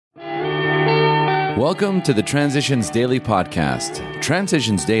Welcome to the Transitions Daily podcast.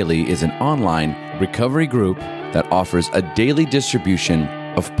 Transitions Daily is an online recovery group that offers a daily distribution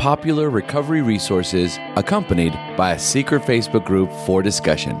of popular recovery resources accompanied by a secret Facebook group for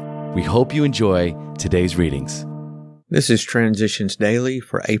discussion. We hope you enjoy today's readings. This is Transitions Daily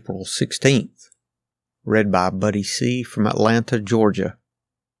for April 16th, read by Buddy C. from Atlanta, Georgia.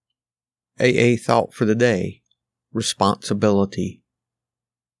 AA Thought for the Day, Responsibility.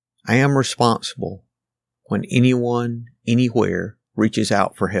 I am responsible when anyone, anywhere, reaches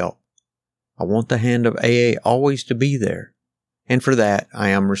out for help. I want the hand of AA always to be there, and for that I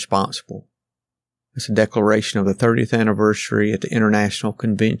am responsible. It's a declaration of the 30th anniversary at the International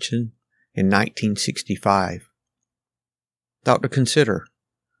Convention in 1965. Thought to consider: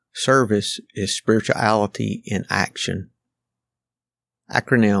 service is spirituality in action.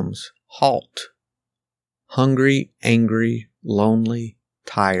 Acronyms: HALT. Hungry, angry, lonely,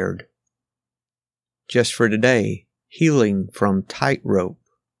 tired. Just for today, healing from tightrope.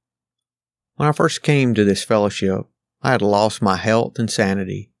 When I first came to this fellowship, I had lost my health and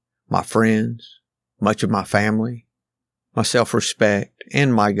sanity, my friends, much of my family, my self-respect,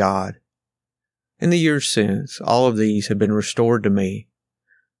 and my God. In the years since, all of these have been restored to me.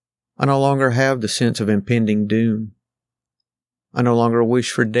 I no longer have the sense of impending doom. I no longer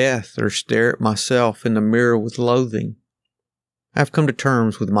wish for death or stare at myself in the mirror with loathing. I have come to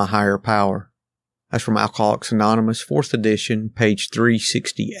terms with my higher power. That's from Alcoholics Anonymous, 4th edition, page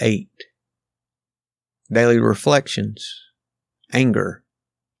 368. Daily Reflections. Anger.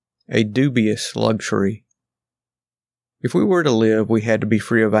 A dubious luxury. If we were to live, we had to be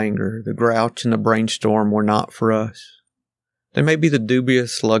free of anger. The grouch and the brainstorm were not for us. They may be the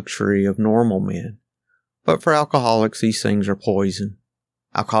dubious luxury of normal men, but for alcoholics these things are poison.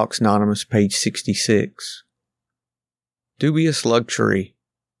 Alcoholics Anonymous, page 66. Dubious luxury.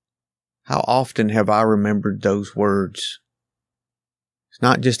 How often have I remembered those words? It's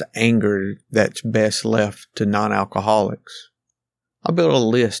not just anger that's best left to non-alcoholics. I built a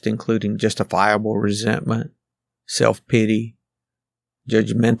list including justifiable resentment, self-pity,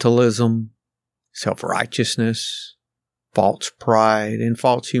 judgmentalism, self-righteousness, false pride, and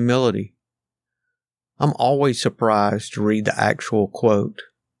false humility. I'm always surprised to read the actual quote.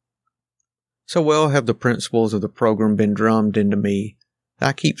 So well have the principles of the program been drummed into me that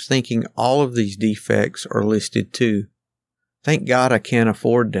I keep thinking all of these defects are listed too. Thank God I can't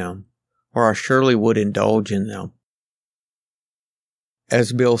afford them, or I surely would indulge in them.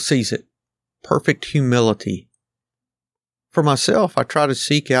 As Bill sees it, perfect humility. For myself, I try to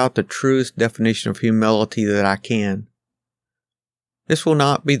seek out the truest definition of humility that I can. This will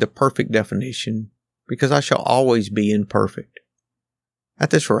not be the perfect definition, because I shall always be imperfect.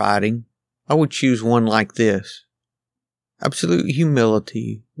 At this writing, I would choose one like this. Absolute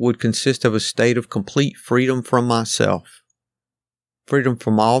humility would consist of a state of complete freedom from myself. Freedom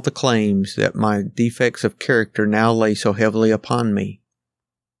from all the claims that my defects of character now lay so heavily upon me.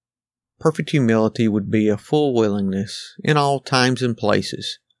 Perfect humility would be a full willingness, in all times and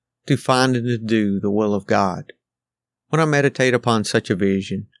places, to find and to do the will of God. When I meditate upon such a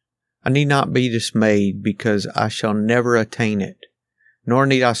vision, I need not be dismayed because I shall never attain it, nor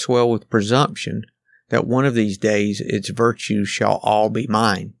need I swell with presumption that one of these days its virtues shall all be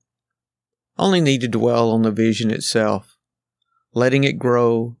mine. I only need to dwell on the vision itself, letting it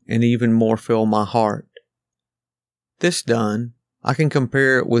grow and even more fill my heart. This done, I can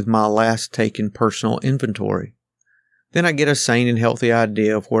compare it with my last taken personal inventory. Then I get a sane and healthy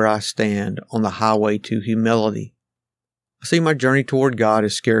idea of where I stand on the highway to humility. I see my journey toward God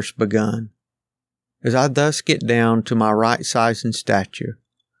has scarce begun. As I thus get down to my right size and stature,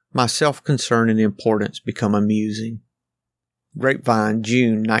 my self-concern and importance become amusing. Grapevine,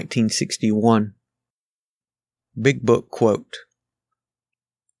 June 1961. Big Book Quote.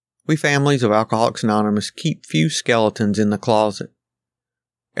 We families of Alcoholics Anonymous keep few skeletons in the closet.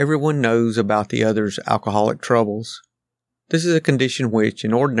 Everyone knows about the other's alcoholic troubles. This is a condition which,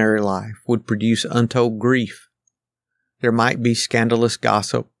 in ordinary life, would produce untold grief. There might be scandalous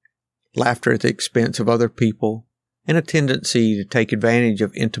gossip, laughter at the expense of other people, and a tendency to take advantage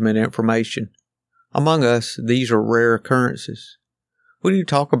of intimate information. Among us, these are rare occurrences. We do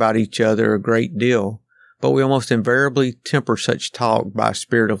talk about each other a great deal, but we almost invariably temper such talk by a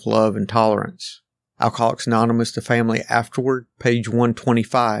spirit of love and tolerance. Alcoholics Anonymous, The Family Afterward, page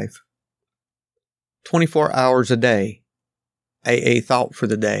 125. 24 hours a day. AA Thought for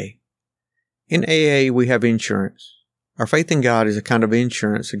the Day. In AA, we have insurance. Our faith in God is a kind of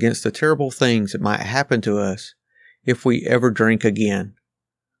insurance against the terrible things that might happen to us if we ever drink again.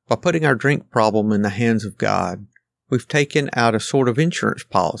 By putting our drink problem in the hands of God, we've taken out a sort of insurance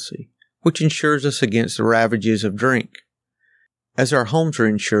policy which insures us against the ravages of drink, as our homes are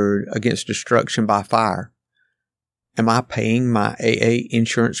insured against destruction by fire. Am I paying my AA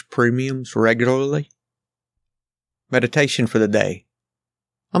insurance premiums regularly? Meditation for the day.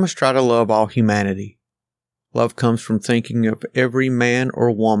 I must try to love all humanity. Love comes from thinking of every man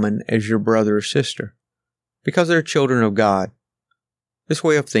or woman as your brother or sister, because they're children of God. This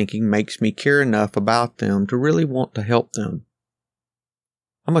way of thinking makes me care enough about them to really want to help them.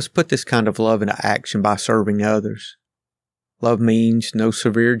 I must put this kind of love into action by serving others. Love means no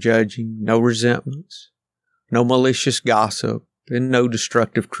severe judging, no resentments, no malicious gossip, and no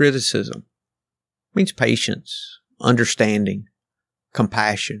destructive criticism. It means patience, understanding,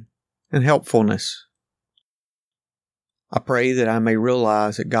 compassion, and helpfulness. I pray that I may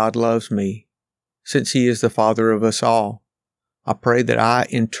realize that God loves me, since He is the Father of us all. I pray that I,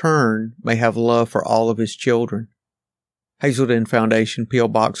 in turn, may have love for all of His children. Hazelden Foundation, P.O.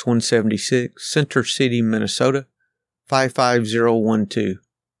 Box 176, Center City, Minnesota, 55012.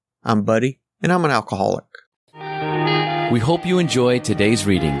 I'm Buddy, and I'm an alcoholic. We hope you enjoyed today's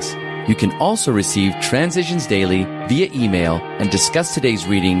readings. You can also receive Transitions Daily via email and discuss today's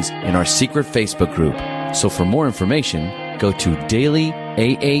readings in our secret Facebook group. So for more information, go to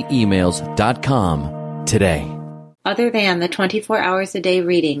dailyaaemails.com today. Other than the 24 hours a day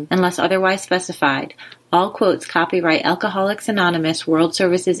reading, unless otherwise specified, all quotes copyright Alcoholics Anonymous World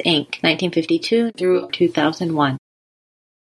Services, Inc., 1952 through 2001.